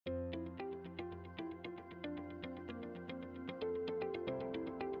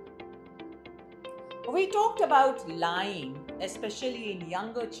We talked about lying, especially in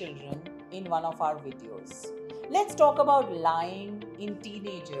younger children, in one of our videos. Let's talk about lying in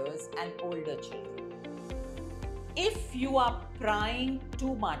teenagers and older children. If you are prying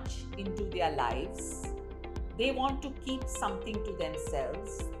too much into their lives, they want to keep something to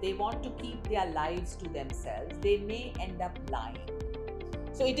themselves, they want to keep their lives to themselves, they may end up lying.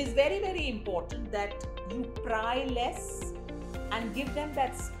 So it is very, very important that you pry less and give them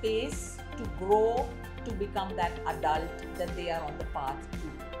that space to grow, to become that adult that they are on the path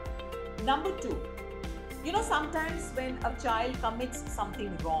to. Number two, sometimes when a child commits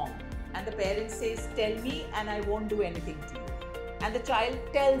something wrong and the parent says, tell me and I won't do anything to you. And the child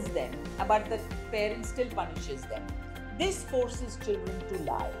tells them, but the parent still punishes them. This forces children to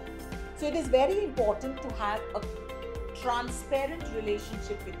lie. So it is very important to have a transparent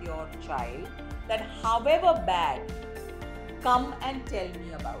relationship with your child, that however bad, come and tell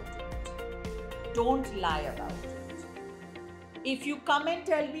me about it. Don't lie about it. If you come and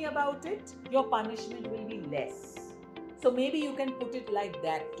tell me about it, your punishment will be less. So maybe you can put it like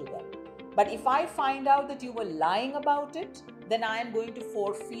that to them. But if I find out that you were lying about it, then I am going to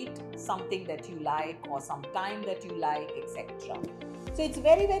forfeit something that you like or some time that you like, etc. So it's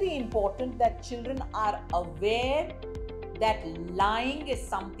very, very important that children are aware that lying is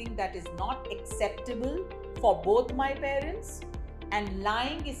something that is not acceptable for both my parents, and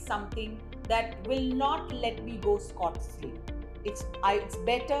lying is something that will not let me go scot-free. It's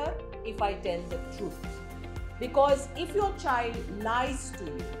better if I tell the truth. Because if your child lies to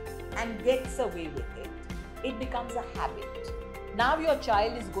you and gets away with it, it becomes a habit. Now your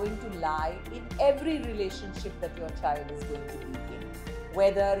child is going to lie in every relationship that your child is going to be in.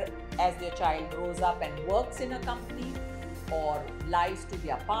 Whether as their child grows up and works in a company, or lies to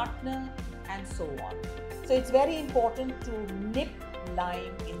their partner, and so on. So it's very important to nip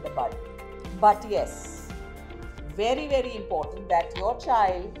lying in the bud. But yes, very, very important that your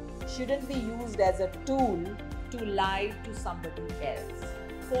child shouldn't be used as a tool to lie to somebody else.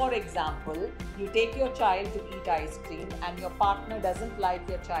 For example, you take your child to eat ice cream and your partner doesn't like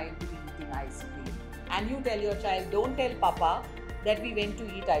your child to be eating ice cream. And you tell your child, don't tell Papa that we went to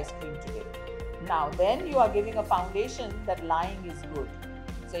eat ice cream today. Now then you are giving a foundation that lying is good.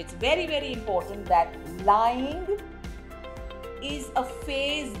 So it's very, very important that lying is a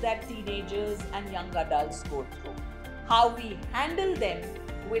phase that teenagers and young adults go through. How we handle them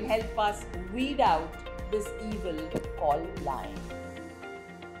will help us weed out this evil called lying.